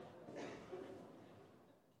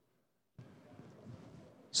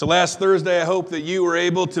So last Thursday, I hope that you were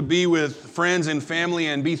able to be with friends and family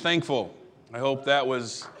and be thankful. I hope that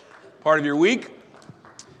was part of your week.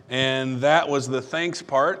 And that was the thanks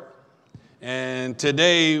part. And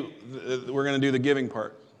today, we're going to do the giving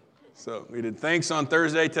part. So we did thanks on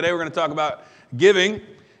Thursday. Today, we're going to talk about giving.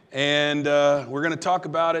 And we're going to talk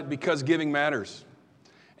about it because giving matters.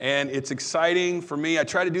 And it's exciting for me. I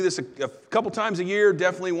try to do this a couple times a year,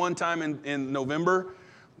 definitely one time in November.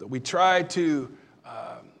 That we try to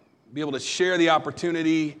be able to share the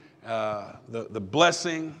opportunity, the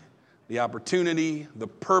blessing, the opportunity, the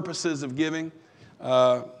purposes of giving,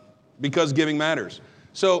 because giving matters.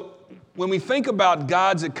 So when we think about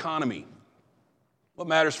God's economy, what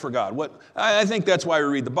matters for God? I think that's why we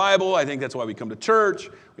read the Bible. I think that's why we come to church.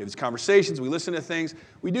 We have these conversations. We listen to things.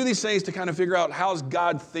 We do these things to kind of figure out how's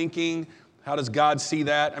God thinking? How does God see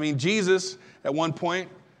that? I mean, Jesus, at one point,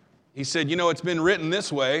 he said, it's been written this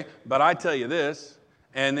way, but I tell you this.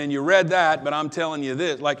 And then you read that, but I'm telling you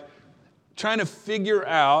this. Like trying to figure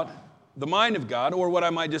out the mind of God, or what I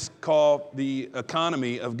might just call the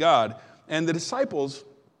economy of God. And the disciples,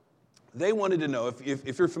 they wanted to know,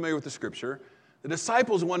 if you're familiar with the scripture, the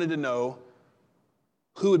disciples wanted to know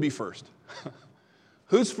who would be first.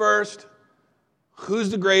 Who's first? Who's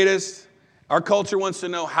the greatest? Our culture wants to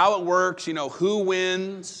know how it works, who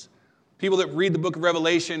wins. People that read the book of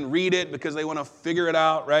Revelation read it because they want to figure it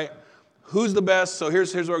out, right? Who's the best? So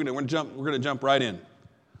here's what we're going to do. We're going to jump right in.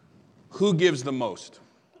 Who gives the most?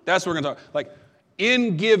 That's what we're going to talk. Like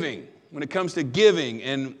in giving, when it comes to giving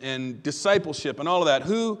and discipleship and all of that,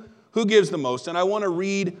 who gives the most? And I want to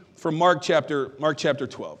read from Mark chapter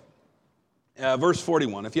 12, verse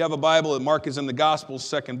 41. If you have a Bible, Mark is in the Gospels,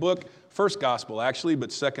 second book, first Gospel actually,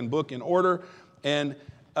 but second book in order. And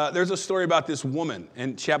there's a story about this woman,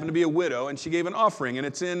 and she happened to be a widow, and she gave an offering, and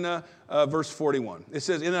it's in verse 41. It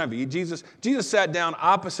says, in the NIV, Jesus sat down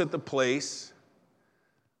opposite the place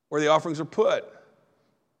where the offerings are put.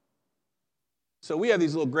 So we have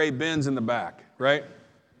these little gray bins in the back, right?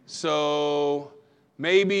 So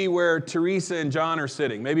maybe where Teresa and John are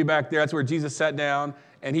sitting, maybe back there, that's where Jesus sat down,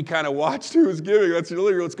 and he kind of watched who was giving. That's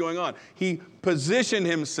literally what's going on. He positioned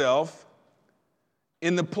himself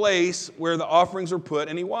in the place where the offerings were put,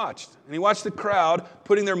 and he watched. And he watched the crowd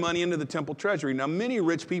putting their money into the temple treasury. Now, many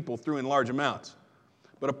rich people threw in large amounts.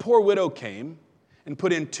 But a poor widow came and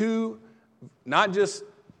put in two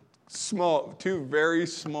very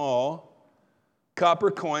small copper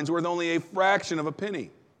coins worth only a fraction of a penny.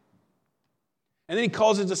 And then he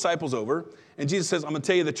calls his disciples over, and Jesus says, I'm going to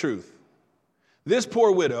tell you the truth. This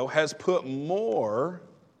poor widow has put more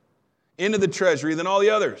into the treasury than all the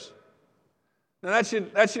others. Now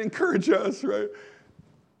that should encourage us, right?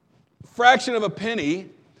 Fraction of a penny,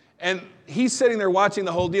 and he's sitting there watching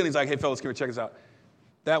the whole deal. And he's like, hey, fellas, come here, check this out.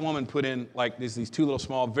 That woman put in like these two little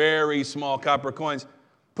small, very small copper coins,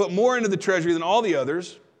 put more into the treasury than all the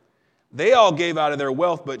others. They all gave out of their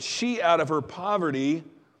wealth, but she, out of her poverty,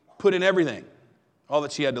 put in everything, all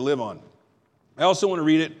that she had to live on. I also want to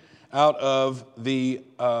read it out of the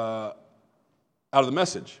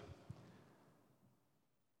Message.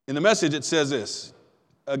 In the Message, it says this,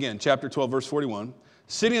 again, chapter 12, verse 41.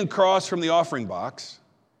 Sitting across from the offering box,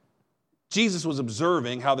 Jesus was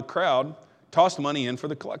observing how the crowd tossed money in for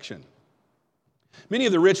the collection. Many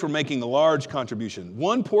of the rich were making a large contribution.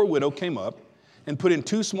 One poor widow came up and put in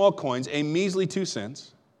 2 small coins, a measly 2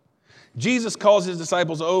 cents. Jesus calls his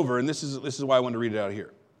disciples over, and this is why I wanted to read it out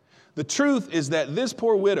here. The truth is that this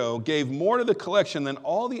poor widow gave more to the collection than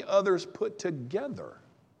all the others put together.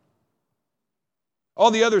 All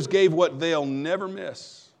the others gave what they'll never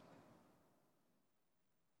miss.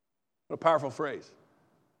 What a powerful phrase.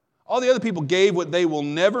 All the other people gave what they will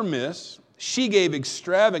never miss. She gave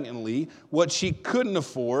extravagantly what she couldn't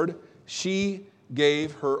afford. She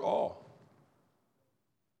gave her all.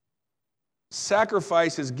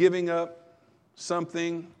 Sacrifice is giving up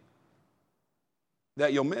something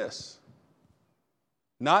that you'll miss.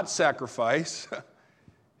 Not sacrifice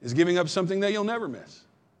is giving up something that you'll never miss.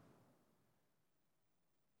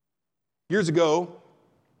 Years ago,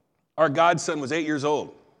 our godson was 8 years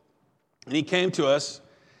old. And he came to us,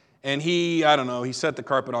 and he set the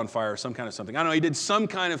carpet on fire or some kind of something. I don't know, he did some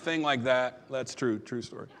kind of thing like that. That's true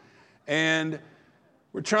story. And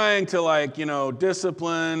we're trying to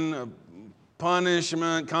discipline,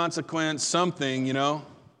 punishment, consequence, something,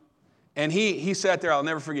 And he sat there, I'll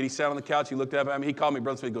never forget, he sat on the couch, he looked up at me, he called me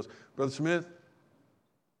Brother Smith, he goes, Brother Smith,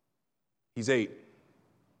 he's 8.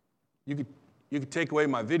 You could take away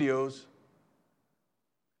my videos.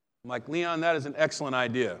 I'm like, Leon, that is an excellent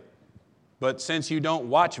idea. But since you don't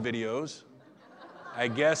watch videos, I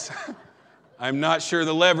guess I'm not sure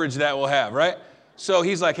the leverage that will have, right? So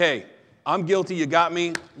he's like, hey, I'm guilty, you got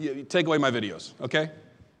me, you take away my videos, okay?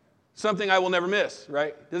 Something I will never miss,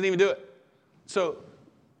 right? Doesn't even do it. So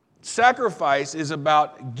sacrifice is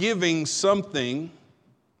about giving something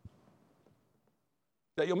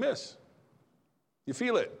that you'll miss. You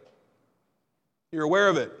feel it. You're aware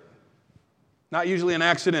of it. Not usually an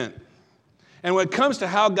accident. And when it comes to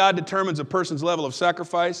how God determines a person's level of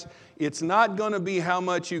sacrifice, it's not going to be how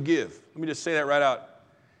much you give. Let me just say that right out.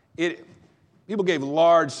 People gave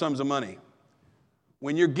large sums of money.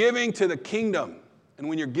 When you're giving to the kingdom and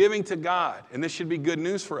when you're giving to God, and this should be good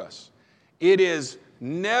news for us, it is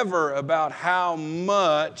never about how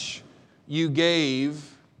much you gave.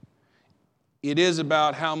 It is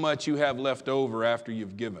about how much you have left over after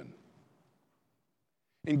you've given.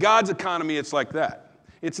 In God's economy, it's like that.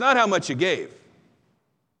 It's not how much you gave.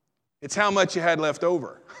 It's how much you had left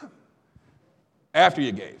over after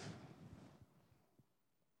you gave.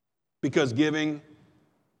 Because giving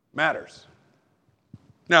matters.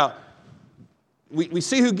 Now, we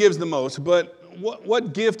see who gives the most, but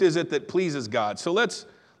what gift is it that pleases God? So let's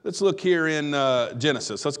look here in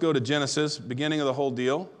Genesis. Let's go to Genesis, beginning of the whole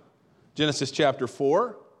deal. Genesis chapter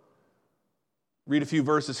 4. Read a few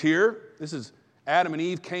verses here. This is Adam and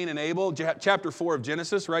Eve, Cain and Abel. Chapter 4 of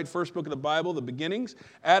Genesis, right? First book of the Bible, the beginnings.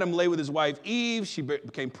 Adam lay with his wife Eve. She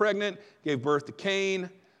became pregnant, gave birth to Cain.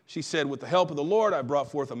 She said, with the help of the Lord, I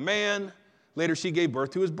brought forth a man. Later, she gave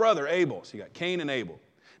birth to his brother, Abel. So you got Cain and Abel.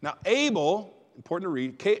 Now, Abel, important to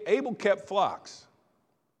read, Abel kept flocks.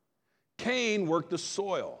 Cain worked the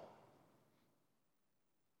soil.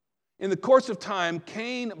 In the course of time,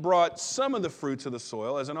 Cain brought some of the fruits of the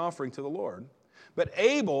soil as an offering to the Lord, but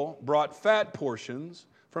Abel brought fat portions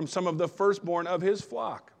from some of the firstborn of his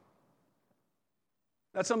flock.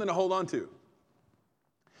 That's something to hold on to.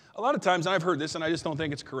 A lot of times, and I've heard this, and I just don't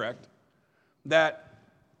think it's correct, that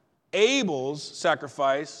Abel's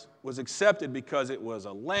sacrifice was accepted because it was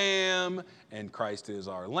a lamb, and Christ is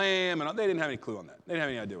our lamb, and they didn't have any clue on that. They didn't have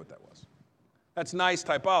any idea what that was. That's nice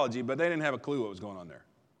typology, but they didn't have a clue what was going on there.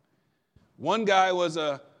 One guy was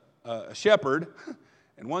a shepherd,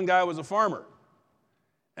 and one guy was a farmer.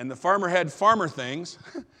 And the farmer had farmer things,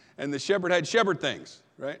 and the shepherd had shepherd things,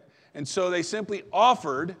 right? And so they simply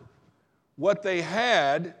offered what they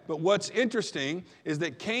had, but what's interesting is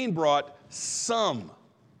that Cain brought some.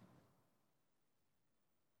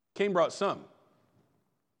 Cain brought some.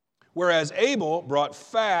 Whereas Abel brought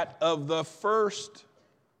fat of the firstborn.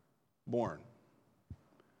 And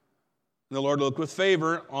the Lord looked with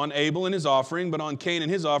favor on Abel and his offering, but on Cain and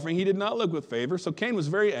his offering he did not look with favor. So Cain was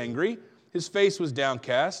very angry. His face was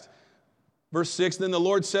downcast. Verse 6, then the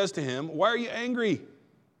Lord says to him, why are you angry?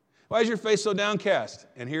 Why is your face so downcast?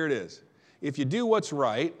 And here it is. If you do what's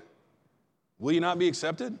right, will you not be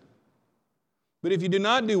accepted? But if you do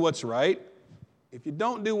not do what's right, if you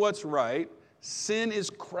don't do what's right, sin is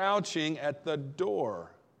crouching at the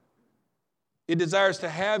door. It desires to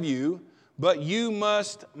have you, but you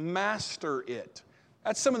must master it.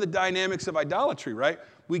 That's some of the dynamics of idolatry, right?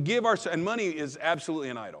 We give and money is absolutely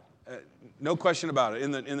an idol. No question about it in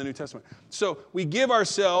the New Testament. So we give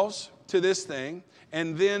ourselves to this thing,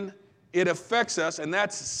 and then it affects us, and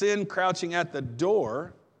that's sin crouching at the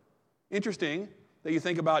door. Interesting that you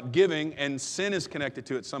think about giving, and sin is connected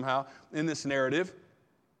to it somehow in this narrative.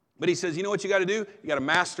 But he says, you know what you got to do? You got to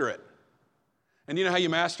master it. And you know how you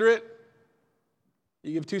master it?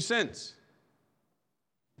 You give 2 cents.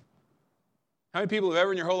 How many people have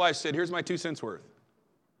ever in your whole life said, here's my 2 cents worth?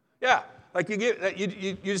 Yeah, like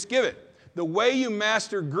you just give it. The way you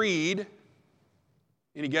master greed,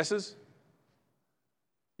 any guesses?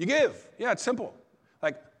 You give. Yeah, it's simple.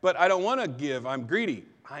 Like, but I don't want to give. I'm greedy.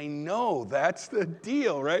 I know, that's the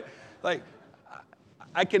deal, right? Like,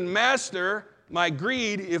 I can master my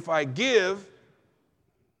greed if I give.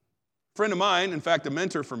 A friend of mine, in fact, a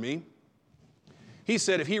mentor for me, he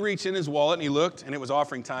said if he reached in his wallet and he looked and it was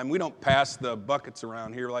offering time, we don't pass the buckets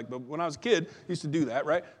around here, but when I was a kid, I used to do that,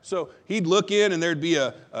 right? So he'd look in and there'd be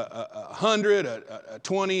a 100, a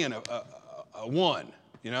 20, and a 1,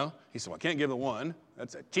 you know? He said, well, I can't give the 1.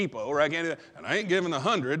 That's a cheapo, right? I can't do that. And I ain't giving the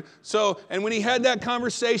 100. So, and when he had that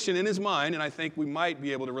conversation in his mind, and I think we might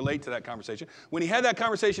be able to relate to that conversation, when he had that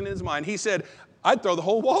conversation in his mind, he said, I'd throw the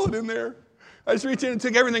whole wallet in there. I just reached in and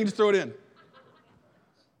took everything, just throw it in.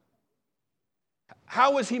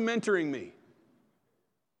 How was he mentoring me?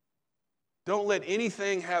 Don't let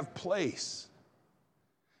anything have place.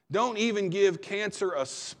 Don't even give cancer a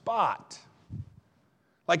spot.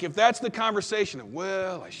 Like if that's the conversation,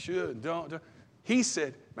 well, I should, don't. He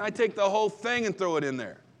said, I take the whole thing and throw it in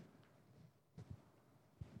there.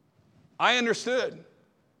 I understood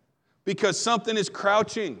because something is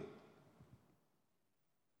crouching.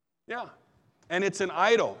 Yeah. And it's an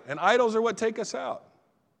idol. And idols are what take us out.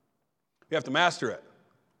 We have to master it.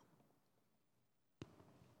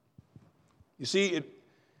 You see,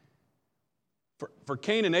 for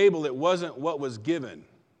Cain and Abel, it wasn't what was given,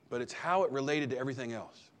 but it's how it related to everything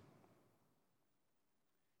else.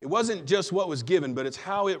 It wasn't just what was given, but it's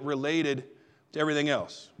how it related to everything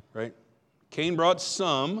else, right? Cain brought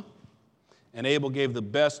some, and Abel gave the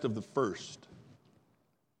best of the first.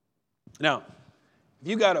 Now, if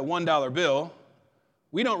you got a $1 bill,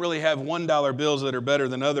 we don't really have $1 bills that are better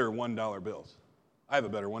than other $1 bills. I have a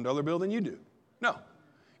better $1 bill than you do. No.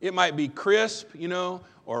 It might be crisp,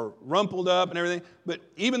 or rumpled up and everything, but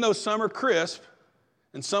even though some are crisp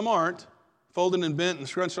and some aren't, folded and bent and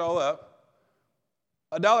scrunched all up,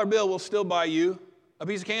 a dollar bill will still buy you a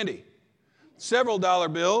piece of candy. Several dollar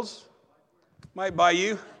bills might buy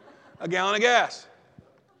you a gallon of gas.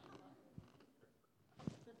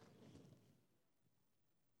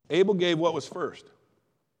 Abel gave what was first.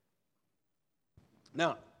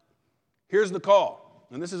 Now, here's the call,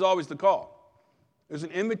 and this is always the call. There's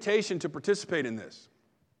an invitation to participate in this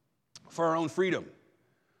for our own freedom,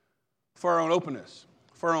 for our own openness,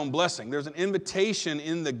 for our own blessing. There's an invitation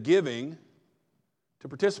in the giving to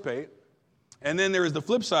participate. And then there is the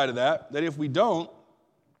flip side of that if we don't,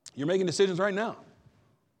 you're making decisions right now.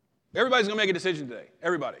 Everybody's going to make a decision today.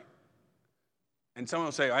 Everybody. And someone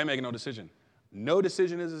will say, I ain't making no decision. No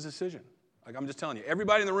decision is a decision. Like I'm just telling you,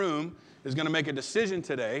 everybody in the room is going to make a decision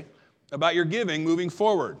today about your giving moving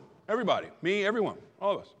forward. Everybody. Me, everyone.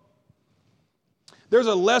 All of us. There's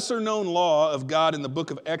a lesser-known law of God in the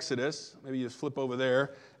book of Exodus. Maybe you just flip over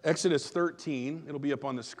there. Exodus 13. It'll be up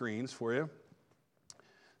on the screens for you.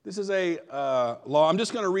 This is a law. I'm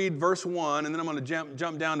just going to read verse 1, and then I'm going to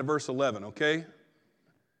jump down to verse 11, okay?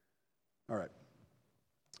 All right.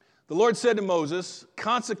 The Lord said to Moses,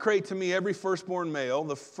 consecrate to me every firstborn male.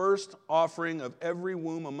 The first offering of every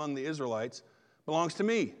womb among the Israelites belongs to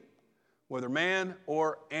me, whether man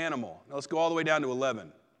or animal. Now let's go all the way down to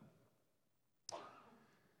 11.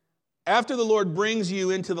 After the Lord brings you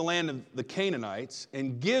into the land of the Canaanites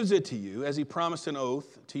and gives it to you, as he promised an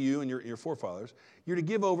oath to you and your forefathers, you're to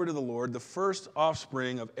give over to the Lord the first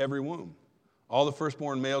offspring of every womb. All the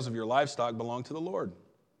firstborn males of your livestock belong to the Lord.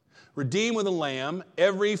 Redeem with a lamb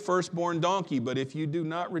every firstborn donkey, but if you do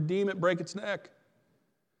not redeem it, break its neck.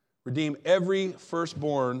 Redeem every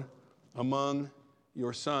firstborn among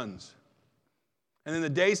your sons. And in the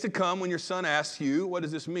days to come, when your son asks you, what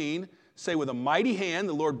does this mean? Say, with a mighty hand,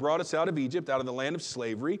 the Lord brought us out of Egypt, out of the land of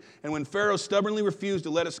slavery. And when Pharaoh stubbornly refused to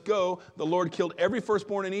let us go, the Lord killed every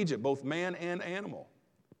firstborn in Egypt, both man and animal.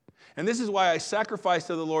 And this is why I sacrifice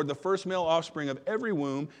to the Lord the first male offspring of every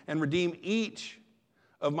womb and redeem each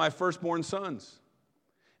of my firstborn sons.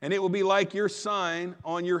 And it will be like your sign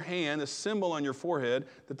on your hand, a symbol on your forehead,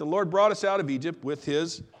 that the Lord brought us out of Egypt with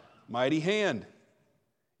his mighty hand.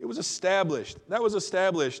 It was established. That was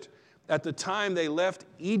established at the time they left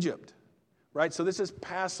Egypt. Right? So this is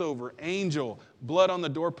Passover, angel, blood on the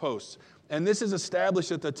doorposts. And this is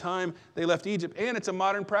established at the time they left Egypt. And it's a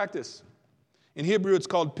modern practice. In Hebrew, it's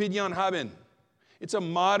called Pidyon Haben. It's a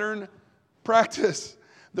modern practice.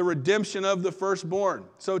 The redemption of the firstborn.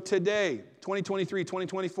 So today, 2023,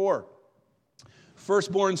 2024,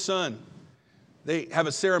 firstborn son, they have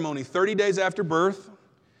a ceremony 30 days after birth.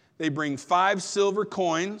 They bring 5 silver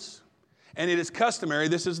coins. And it is customary,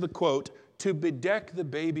 this is the quote, to bedeck the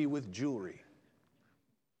baby with jewelry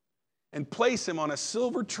and place him on a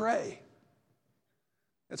silver tray.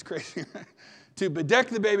 That's crazy, right? To bedeck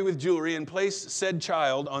the baby with jewelry and place said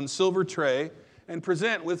child on silver tray and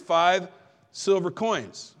present with 5 silver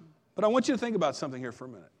coins. But I want you to think about something here for a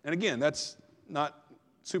minute. And again, that's not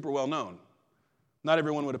super well known. Not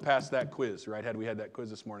everyone would have passed that quiz, right, had we had that quiz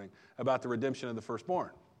this morning about the redemption of the firstborn.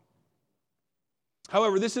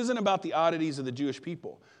 However, this isn't about the oddities of the Jewish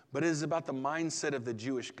people, but it is about the mindset of the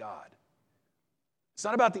Jewish God. It's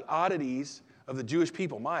not about the oddities of the Jewish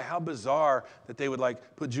people. My, how bizarre that they would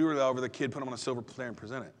put jewelry all over the kid, put him on a silver platter and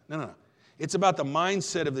present it. No. It's about the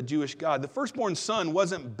mindset of the Jewish God. The firstborn son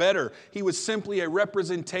wasn't better. He was simply a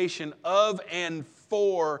representation of and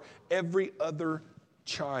for every other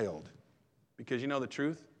child. Because you know the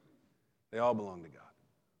truth? They all belong to God.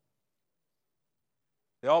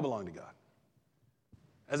 They all belong to God.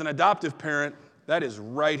 As an adoptive parent, that is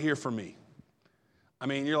right here for me. I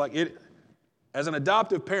mean, you're like, as an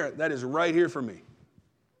adoptive parent, that is right here for me.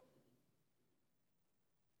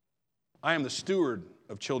 I am the steward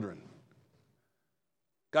of children.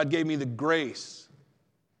 God gave me the grace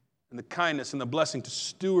and the kindness and the blessing to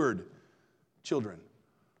steward children.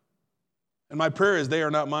 And my prayer is, they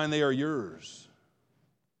are not mine, they are yours.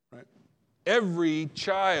 Right? every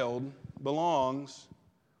child belongs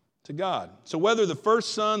to God. So whether the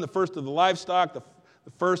first son, the first of the livestock, the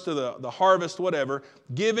first of the harvest, whatever,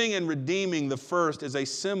 giving and redeeming the first is a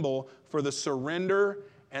symbol for the surrender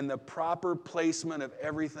and the proper placement of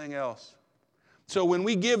everything else. So when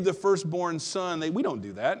we give the firstborn son, we don't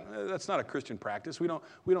do that. That's not a Christian practice. We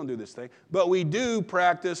don't do this thing. But we do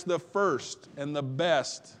practice the first and the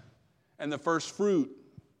best and the first fruit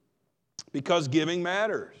because giving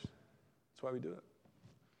matters. That's why we do it.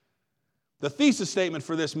 The thesis statement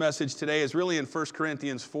for this message today is really in 1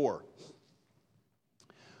 Corinthians 4.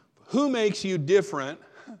 Who makes you different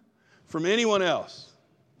from anyone else?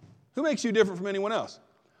 Who makes you different from anyone else?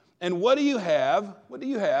 And what do you have? What do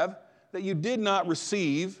you have that you did not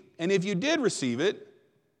receive? And if you did receive it,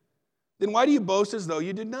 then why do you boast as though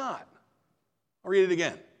you did not? I'll read it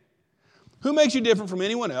again. Who makes you different from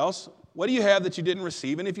anyone else? What do you have that you didn't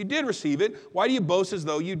receive? And if you did receive it, why do you boast as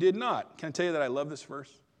though you did not? Can I tell you that I love this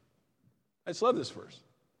verse? I just love this verse.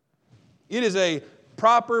 It is a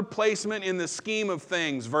proper placement in the scheme of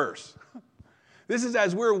things verse. This is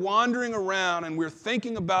as we're wandering around and we're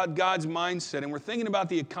thinking about God's mindset and we're thinking about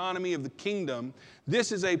the economy of the kingdom,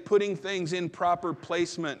 this is a putting things in proper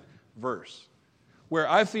placement verse where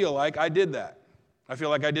I feel like I did that. I feel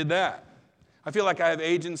like I did that. I feel like I have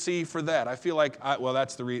agency for that. I feel like,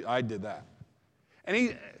 that's the reason I did that.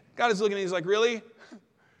 And God is looking at me, he's like, really?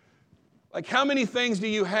 Like how many things do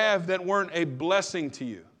you have that weren't a blessing to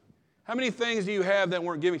you? How many things do you have that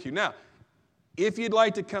weren't given to you? Now, if you'd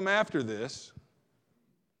like to come after this,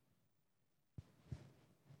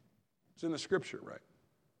 it's in the Scripture, right?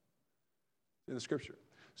 It's in the Scripture.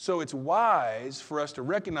 So it's wise for us to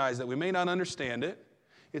recognize that we may not understand it.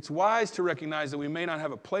 It's wise to recognize that we may not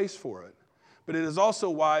have a place for it. But it is also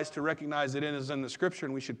wise to recognize that it is in the Scripture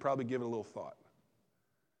and we should probably give it a little thought.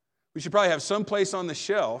 We should probably have some place on the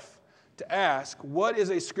shelf to ask, what is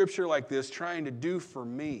a Scripture like this trying to do for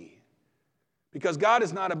me? Because God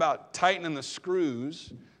is not about tightening the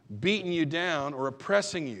screws, beating you down, or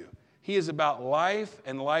oppressing you. He is about life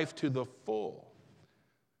and life to the full.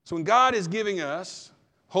 So when God is giving us,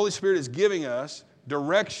 Holy Spirit is giving us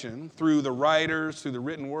direction through the writers, through the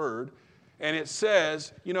written word, and it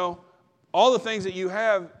says, all the things that you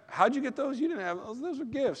have, how'd you get those? You didn't have those. Those are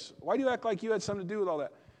gifts. Why do you act like you had something to do with all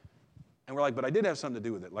that? And we're like, but I did have something to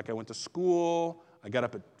do with it. Like I went to school, I got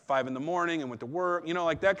up at 5 in the morning and went to work,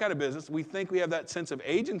 like that kind of business. We think we have that sense of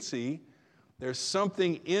agency. There's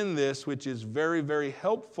something in this which is very, very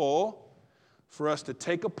helpful for us to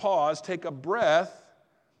take a pause, take a breath,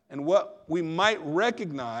 and what we might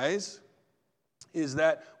recognize is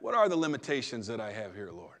that, what are the limitations that I have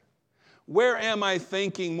here, Lord? Where am I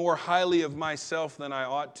thinking more highly of myself than I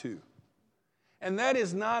ought to? And that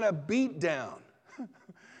is not a beat down.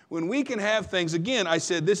 When we can have things, again, I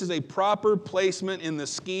said this is a proper placement in the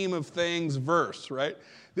scheme of things verse, right?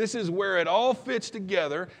 This is where it all fits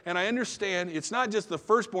together, and I understand it's not just the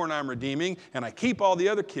firstborn I'm redeeming, and I keep all the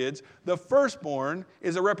other kids. The firstborn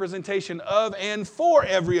is a representation of and for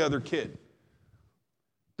every other kid.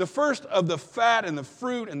 The first of the fat and the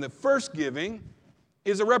fruit and the first giving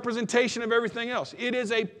is a representation of everything else. It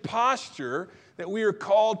is a posture that we are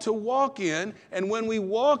called to walk in, and when we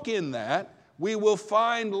walk in that, we will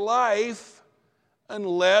find life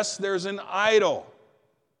unless there's an idol.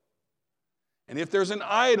 And if there's an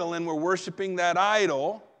idol and we're worshiping that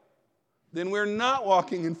idol, then we're not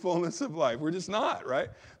walking in fullness of life. We're just not, right?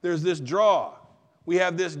 There's this draw. We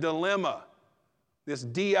have this dilemma, this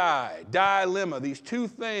dilemma, these two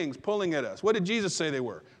things pulling at us. What did Jesus say they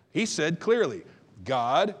were? He said clearly,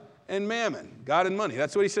 God and mammon, God and money.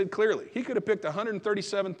 That's what he said clearly. He could have picked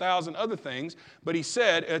 137,000 other things, but he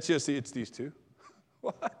said, it's these two.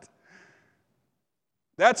 What?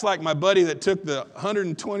 That's like my buddy that took the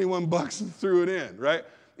 $121 and threw it in, right?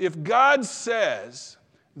 If God says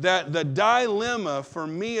that the dilemma for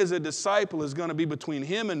me as a disciple is going to be between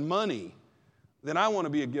him and money, then I want to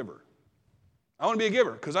be a giver. I want to be a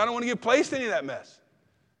giver because I don't want to give place to any of that mess.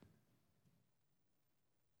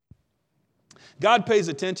 God pays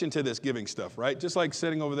attention to this giving stuff, right? Just like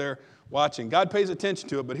sitting over there watching. God pays attention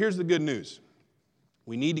to it, but here's the good news.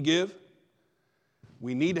 We need to give.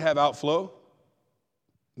 We need to have outflow.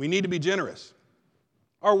 We need to be generous.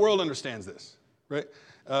 Our world understands this, right?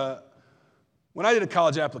 When I did a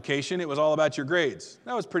college application, it was all about your grades.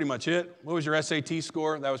 That was pretty much it. What was your SAT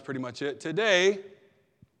score? That was pretty much it. Today,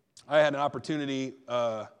 I had an opportunity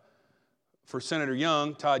for Senator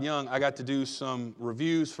Young, Todd Young. I got to do some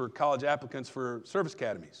reviews for college applicants for service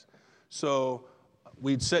academies. So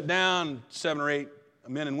we'd sit down, 7 or 8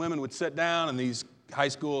 men and women would sit down, and these high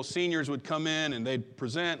school seniors would come in and they'd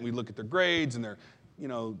present. We'd look at their grades and their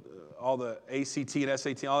all the ACT and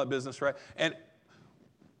SAT, all that business, right? And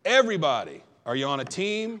everybody, are you on a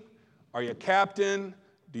team? Are you a captain?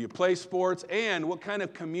 Do you play sports? And what kind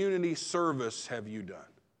of community service have you done?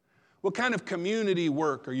 What kind of community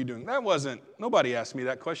work are you doing? Nobody asked me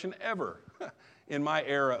that question ever in my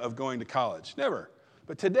era of going to college. Never.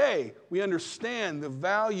 But today, we understand the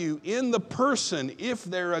value in the person if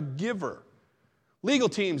they're a giver. Legal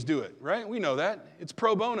teams do it, right? We know that. It's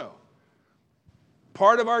pro bono.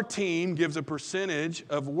 Part of our team gives a percentage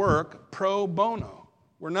of work pro bono.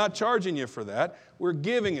 We're not charging you for that. We're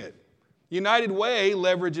giving it. United Way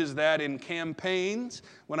leverages that in campaigns.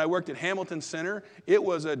 When I worked at Hamilton Center, it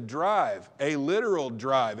was a drive, a literal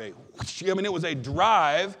drive. It was a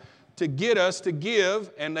drive to get us to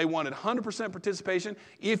give, and they wanted 100% participation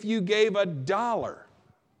if you gave $1.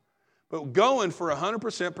 But going for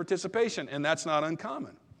 100% participation, and that's not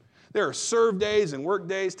uncommon. There are serve days and work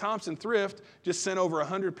days. Thompson Thrift just sent over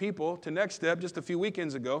 100 people to Next Step just a few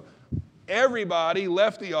weekends ago. Everybody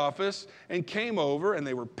left the office and came over, and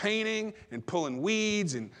they were painting and pulling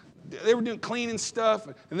weeds, and they were doing cleaning stuff,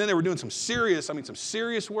 and then they were doing some serious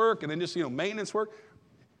work, and then just maintenance work.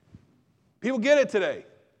 People get it today.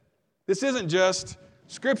 This isn't just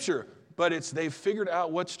Scripture, but they've figured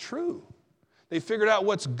out what's true. They figured out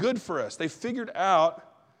what's good for us. They figured out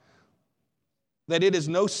that it is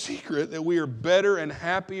no secret that we are better and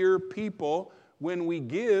happier people when we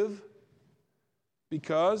give,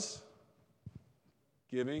 because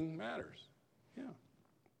giving matters. Yeah.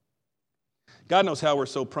 God knows how we're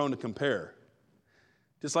so prone to compare.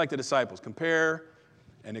 Just like the disciples, compare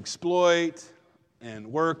and exploit and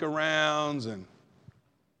workarounds. And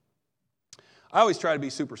I always try to be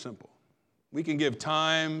super simple. We can give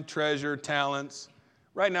time, treasure, talents.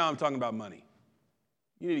 Right now I'm talking about money.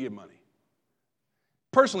 You need to give money.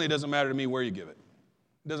 Personally, it doesn't matter to me where you give it.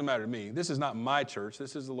 It doesn't matter to me. This is not my church.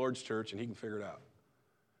 This is the Lord's church, and He can figure it out.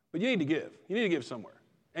 But you need to give. You need to give somewhere.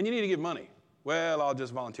 And you need to give money. Well, I'll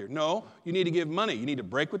just volunteer. No, you need to give money. You need to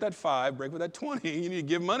break with that 5, break with that 20. You need to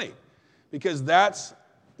give money. Because that's,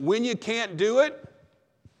 when you can't do it,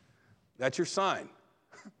 that's your sign.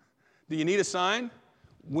 Do you need a sign?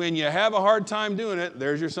 When you have a hard time doing it,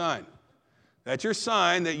 there's your sign. That's your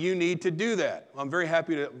sign that you need to do that. I'm very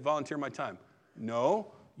happy to volunteer my time. No,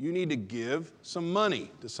 you need to give some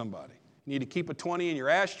money to somebody. You need to keep a 20 in your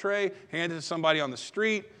ashtray, hand it to somebody on the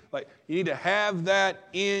street. You need to have that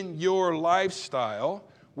in your lifestyle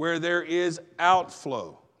where there is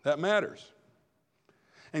outflow. That matters.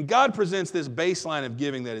 And God presents this baseline of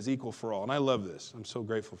giving that is equal for all. And I love this. I'm so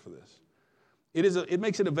grateful for this. It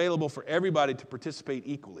makes it available for everybody to participate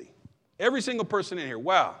equally. Every single person in here.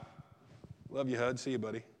 Wow. Love you, Hud. See you,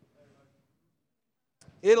 buddy.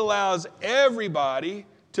 It allows everybody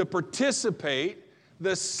to participate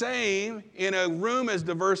the same in a room as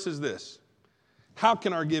diverse as this. How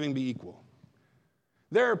can our giving be equal?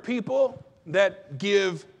 There are people that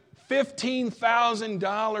give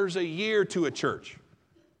 $15,000 a year to a church.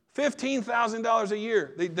 $15,000 a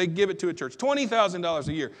year, they give it to a church. $20,000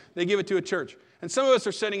 a year, they give it to a church. And some of us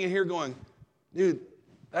are sitting in here going, dude,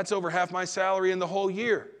 that's over half my salary in the whole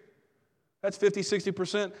year. That's 50,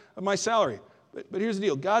 60% of my salary. But here's the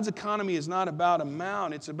deal. God's economy is not about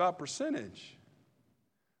amount. It's about percentage.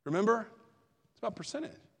 Remember? It's about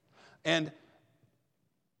percentage. And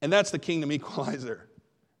that's the kingdom equalizer.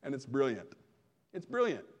 And it's brilliant. It's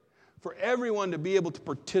brilliant. For everyone to be able to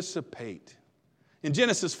participate. In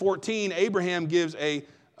Genesis 14, Abraham gives a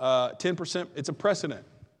 10%. It's a precedent.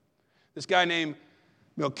 This guy named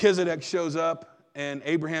Melchizedek shows up, and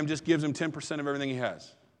Abraham just gives him 10% of everything he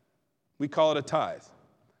has. We call it a tithe.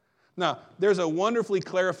 Now, there's a wonderfully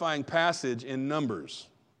clarifying passage in Numbers.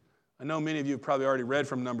 I know many of you have probably already read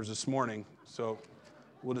from Numbers this morning, so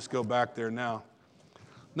we'll just go back there now.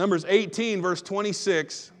 Numbers 18, verse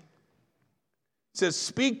 26, says,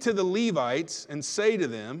 "Speak to the Levites and say to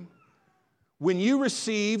them, when you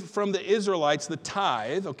receive from the Israelites the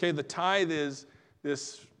tithe," okay, the tithe is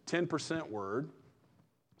this 10% word.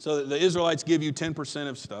 So the Israelites give you 10%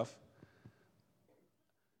 of stuff.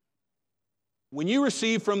 When you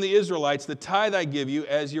receive from the Israelites the tithe I give you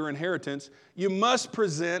as your inheritance, you must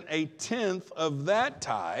present a tenth of that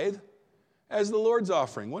tithe as the Lord's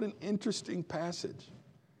offering. What an interesting passage.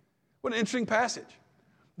 What an interesting passage.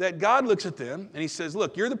 That God looks at them and He says,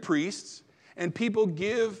 look, you're the priests, and people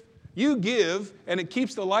give, you give, and it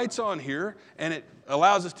keeps the lights on here, and it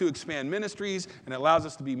allows us to expand ministries, and it allows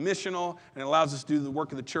us to be missional, and it allows us to do the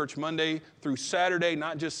work of the church Monday through Saturday,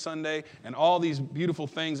 not just Sunday, and all these beautiful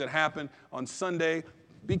things that happen on Sunday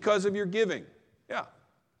because of your giving. Yeah.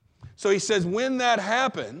 So He says, when that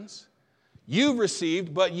happens, You've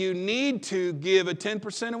received, but you need to give a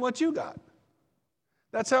 10% of what you got.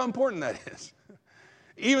 That's how important that is.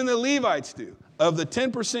 Even the Levites do. Of the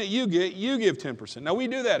 10% you get, you give 10%. Now, we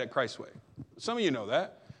do that at Christ's Way. Some of you know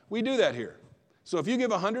that. We do that here. So if you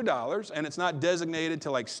give $100 and it's not designated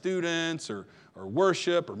to like students or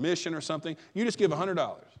worship or mission or something, you just give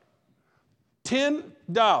 $100.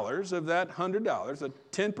 $10 of that $100,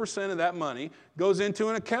 10% of that money goes into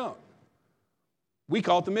an account. We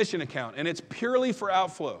call it the mission account, and it's purely for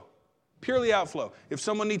outflow. Purely outflow. If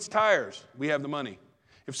someone needs tires, we have the money.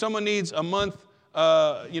 If someone needs a month,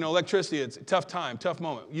 electricity, it's a tough time, tough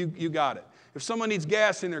moment, you got it. If someone needs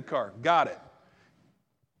gas in their car, got it.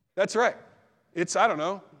 That's right. It's, I don't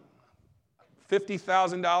know,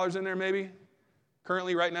 $50,000 in there maybe,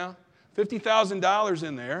 currently right now. $50,000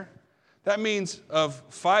 in there. That means of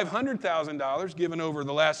 $500,000 given over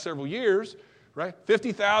the last several years, right?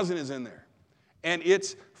 $50,000 is in there. And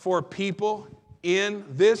it's for people in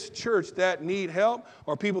this church that need help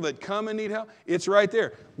or people that come and need help. It's right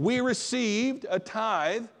there. We received a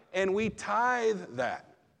tithe and we tithe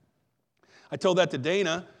that. I told that to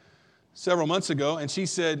Dana several months ago, and she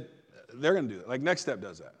said, they're going to do it. Like Next Step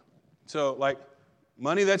does that. So like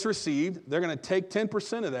money that's received, they're going to take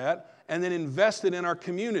 10% of that and then invest it in our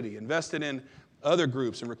community, invest it in other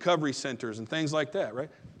groups and recovery centers and things like that, right?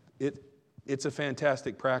 It's a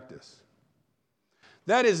fantastic practice.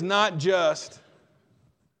 That is not just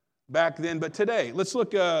back then, but today. Let's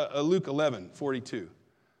look at Luke 11:42.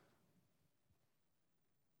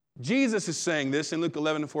 Jesus is saying this in Luke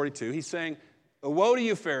 11:42. He's saying, woe to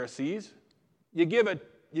you, Pharisees. You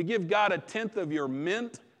give God a tenth of your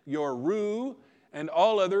mint, your rue, and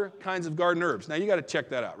all other kinds of garden herbs. Now, you got to check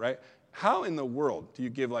that out, right? How in the world do you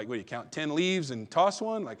give, like, what do you count, 10 leaves and toss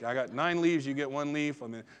one? Like, I got 9 leaves, you get 1 leaf. I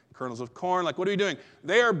mean, kernels of corn. Like, what are you doing?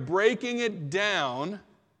 They are breaking it down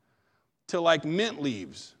to, like, mint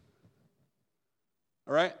leaves.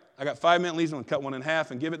 All right? I got 5 mint leaves. I'm going to cut one in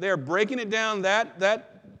half and give it. They are breaking it down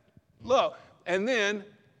that low. And then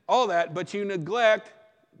all that, but you neglect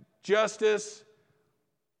justice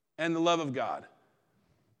and the love of God.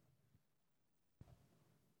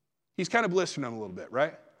 He's kind of blistering them a little bit,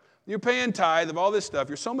 right? You're paying tithe of all this stuff.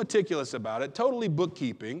 You're so meticulous about it, totally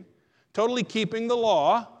bookkeeping, totally keeping the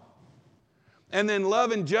law, and then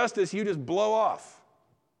love and justice you just blow off.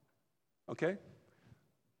 Okay?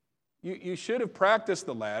 You should have practiced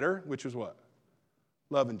the latter, which was what?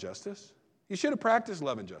 Love and justice. You should have practiced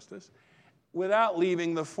love and justice without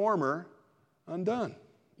leaving the former undone.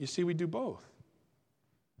 You see, we do both.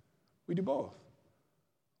 We do both.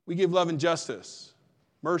 We give love and justice,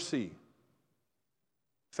 mercy,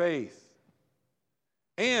 faith,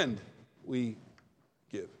 and we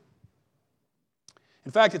give.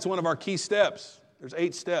 In fact, it's one of our key steps. There's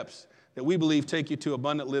 8 steps that we believe take you to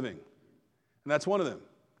abundant living. And that's one of them.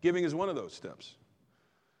 Giving is one of those steps.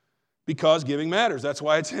 Because giving matters. That's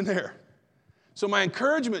why it's in there. So my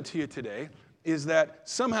encouragement to you today is that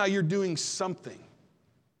somehow you're doing something.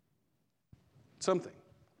 Something.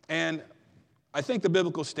 And I think the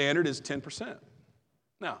biblical standard is 10%.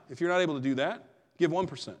 Now, if you're not able to do that, give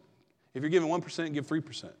 1%. If you're giving 1%, give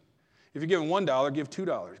 3%. If you're giving $1, give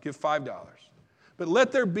 $2, give $5. But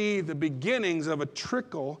let there be the beginnings of a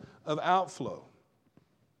trickle of outflow.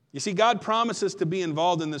 You see, God promises to be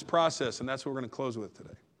involved in this process, and that's what we're going to close with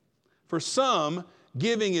today. For some,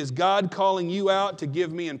 giving is God calling you out to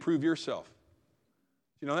give me and prove yourself.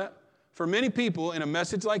 You know that? For many people, in a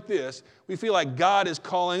message like this, we feel like God is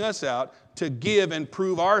calling us out to give and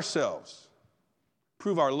prove ourselves.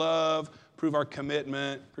 Prove our love, prove our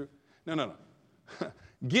commitment. No.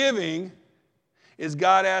 Giving is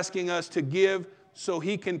God asking us to give so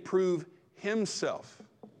He can prove Himself.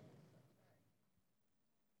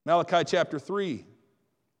 Malachi chapter 3.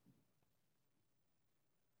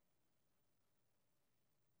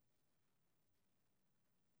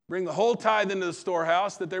 Bring the whole tithe into the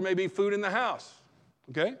storehouse that there may be food in the house.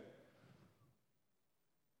 Okay?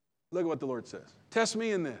 Look at what the Lord says. Test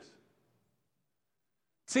me in this.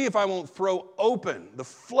 See if I won't throw open the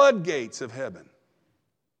floodgates of heaven.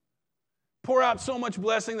 Pour out so much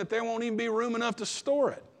blessing that there won't even be room enough to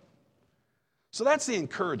store it. So that's the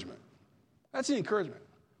encouragement. That's the encouragement.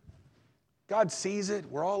 God sees it.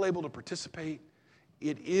 We're all able to participate.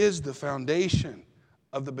 It is the foundation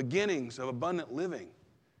of the beginnings of abundant living.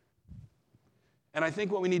 And I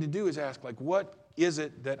think what we need to do is ask, like, what is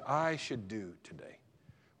it that I should do today?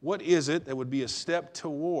 What is it that would be a step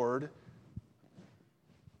toward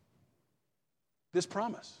this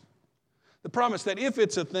promise? The promise that if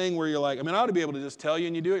it's a thing where you're like, I ought to be able to just tell you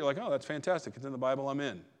and you do it, you're like, oh, that's fantastic. It's in the Bible, I'm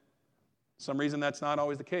in. For some reason, that's not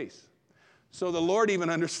always the case. So the Lord even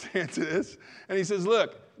understands this. And he says,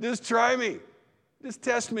 look, just try me. Just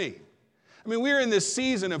test me. I mean, we're in this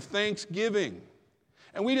season of Thanksgiving.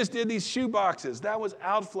 And we just did these shoe boxes. That was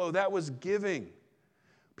outflow. That was giving.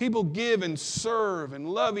 People give and serve and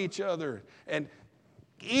love each other and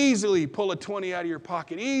easily pull a 20 out of your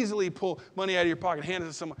pocket, easily pull money out of your pocket, hand it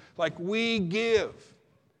to someone. Like we give.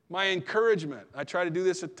 My encouragement, I try to do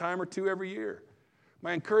this a time or two every year.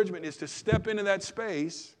 My encouragement is to step into that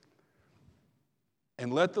space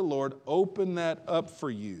and let the Lord open that up for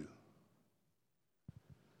you.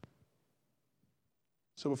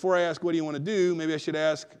 So before I ask, what do you want to do? Maybe I should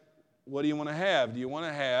ask, what do you want to have? Do you want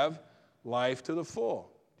to have life to the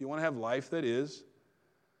full? Do you want to have life that is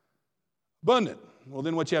abundant? Well,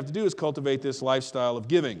 then what you have to do is cultivate this lifestyle of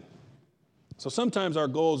giving. So sometimes our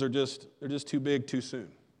goals are they're just too big too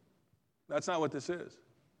soon. That's not what this is.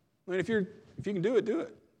 I mean, if you can do it, do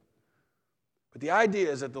it. But the idea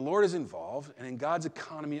is that the Lord is involved, and in God's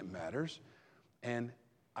economy it matters. And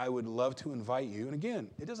I would love to invite you. And again,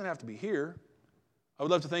 it doesn't have to be here. I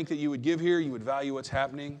would love to think that you would give here, you would value what's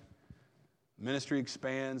happening. Ministry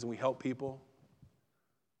expands and we help people.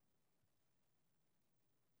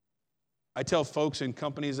 I tell folks in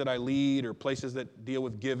companies that I lead or places that deal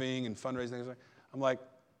with giving and fundraising, I'm like,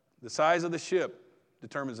 the size of the ship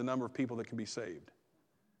determines the number of people that can be saved.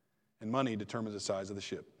 And money determines the size of the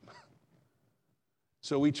ship.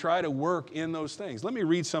 So we try to work in those things. Let me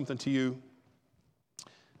read something to you.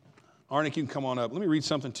 Arnick, you can come on up. Let me read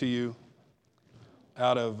something to you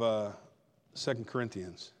out of 2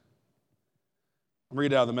 Corinthians. I'm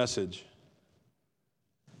reading out of the Message.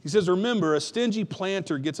 He says, remember, a stingy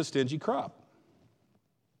planter gets a stingy crop.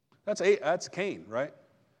 That's Cain, right?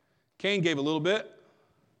 Cain gave a little bit.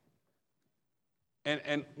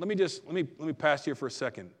 And let me pass here for a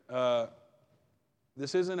second.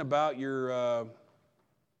 This isn't about your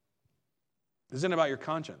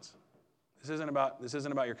conscience. This isn't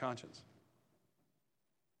about your conscience.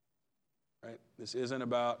 Right? This isn't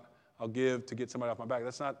about I'll give to get somebody off my back.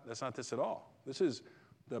 That's not this at all. This is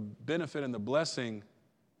the benefit and the blessing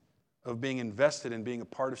of being invested in being a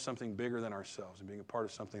part of something bigger than ourselves and being a part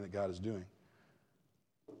of something that God is doing.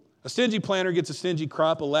 A stingy planter gets a stingy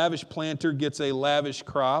crop. A lavish planter gets a lavish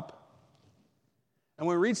crop. And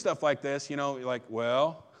when we read stuff like this, you're like,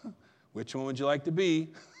 well, which one would you like to be?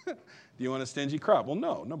 Do you want a stingy crop? Well,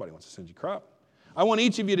 no, nobody wants a stingy crop. I want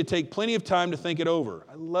each of you to take plenty of time to think it over.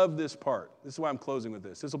 I love this part. This is why I'm closing with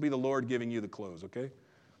this. This will be the Lord giving you the close, okay?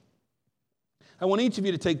 I want each of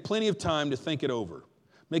you to take plenty of time to think it over.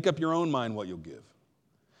 Make up your own mind what you'll give.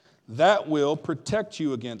 That will protect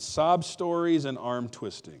you against sob stories and arm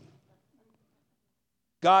twisting.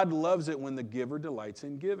 God loves it when the giver delights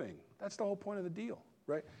in giving. That's the whole point of the deal,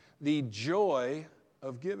 right? The joy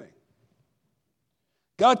of giving.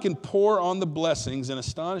 God can pour on the blessings in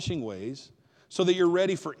astonishing ways so that you're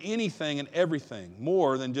ready for anything and everything,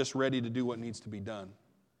 more than just ready to do what needs to be done.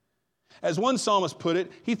 As one psalmist put it,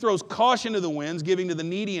 he throws caution to the winds, giving to the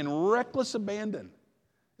needy in reckless abandon.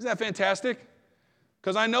 Isn't that fantastic?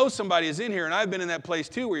 Because I know somebody is in here, and I've been in that place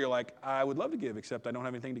too, where you're like, I would love to give, except I don't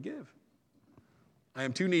have anything to give. I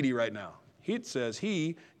am too needy right now. It says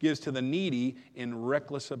he gives to the needy in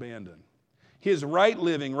reckless abandon. His right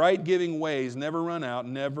living, right giving ways never run out,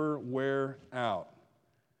 never wear out.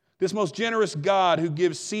 This most generous God who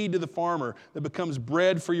gives seed to the farmer that becomes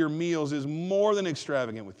bread for your meals is more than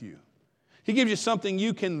extravagant with you. He gives you something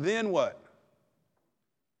you can then what?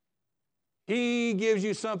 He gives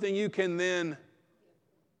you something you can then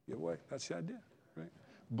give away. That's the idea, right?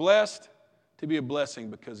 Blessed to be a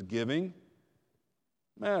blessing because giving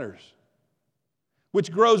matters.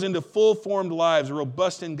 Which grows into full-formed lives,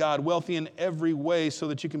 robust in God, wealthy in every way, so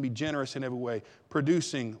that you can be generous in every way,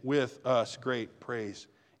 producing with us great praise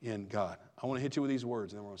in God. I want to hit you with these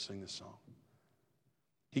words, and then we're going to sing this song.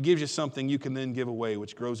 He gives you something you can then give away,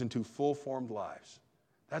 which grows into full-formed lives.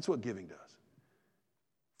 That's what giving does.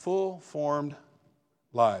 Full-formed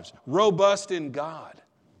lives. Robust in God.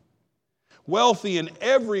 Wealthy in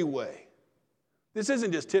every way. This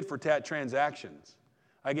isn't just tit-for-tat transactions.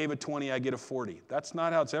 I gave a 20, I get a 40. That's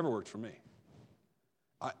not how it's ever worked for me.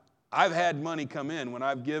 I've had money come in when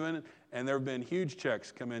I've given, and there have been huge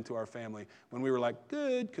checks come into our family when we were like,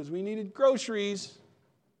 good, because we needed groceries.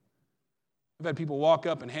 I've had people walk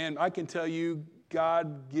up and I can tell you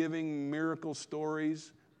God-giving miracle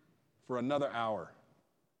stories for another hour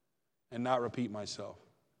and not repeat myself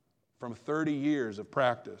from 30 years of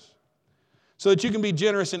practice. So that you can be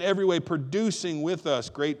generous in every way, producing with us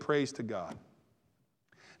great praise to God.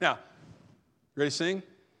 Now, ready to sing?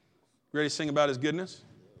 Ready to sing about His goodness?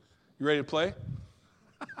 You ready to play?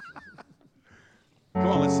 Come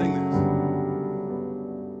on, let's sing.